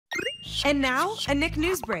And now, a Nick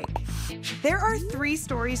news break. There are 3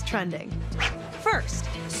 stories trending. First,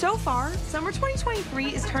 so far, summer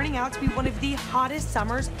 2023 is turning out to be one of the hottest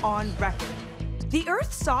summers on record. The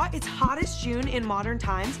Earth saw its hottest June in modern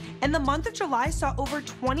times, and the month of July saw over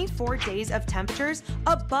 24 days of temperatures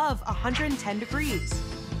above 110 degrees.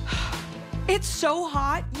 It's so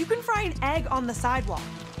hot, you can fry an egg on the sidewalk.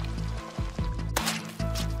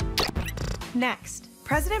 Next,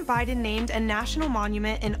 President Biden named a national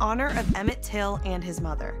monument in honor of Emmett Till and his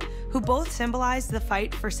mother, who both symbolized the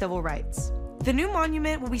fight for civil rights. The new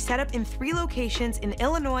monument will be set up in 3 locations in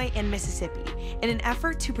Illinois and Mississippi in an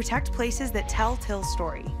effort to protect places that tell Till's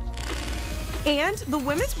story. And the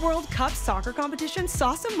Women's World Cup soccer competition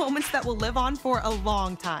saw some moments that will live on for a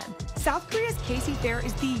long time. South Korea's Casey Fair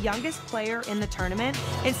is the youngest player in the tournament,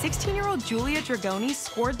 and 16-year-old Giulia Dragoni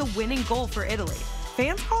scored the winning goal for Italy.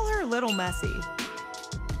 Fans call her Little Messi.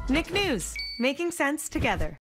 Nick News, making sense together.